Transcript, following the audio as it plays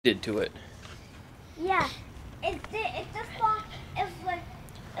did to it. Yeah, if the fall, if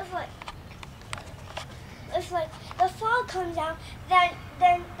the fall comes out,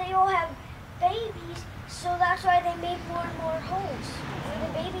 then they all have babies. So that's why they made more and more holes for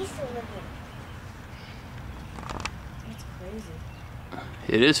the babies to live in. That's crazy.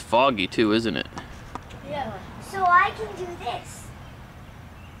 It is foggy too, isn't it? Yeah. So I can do this.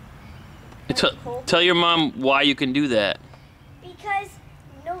 Tell your mom why you can do that. Because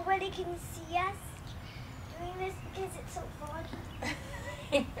nobody can see us doing this because it's so foggy.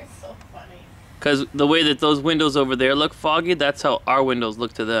 You're so funny. Because the way that those windows over there look foggy, that's how our windows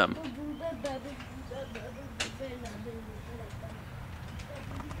look to them.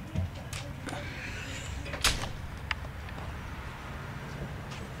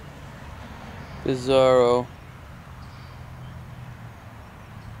 Bizarro.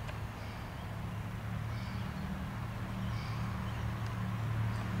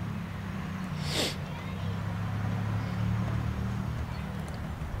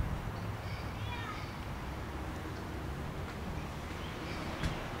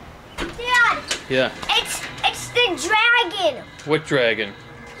 Dad! Yeah. It's the dragon! What dragon?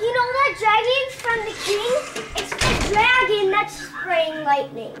 You know that dragon from the king? It's the dragon that's spraying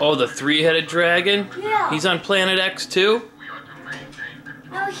lightning. Oh, the three-headed dragon? Yeah. He's on Planet X too?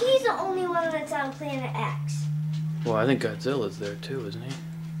 No, he's the only one that's on Planet X. Well, I think Godzilla's there too, isn't he?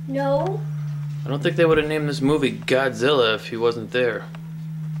 No. I don't think they would have named this movie Godzilla if he wasn't there.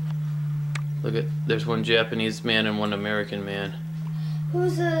 Look at, there's one Japanese man and one American man.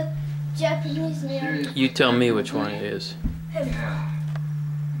 Who's a Japanese man? You tell me which one it is. Him.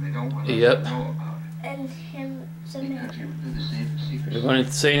 Yep. And him, You want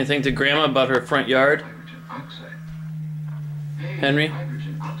to say anything to Grandma about her front yard? Henry?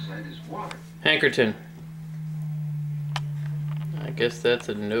 Hankerton. I guess that's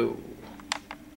a no.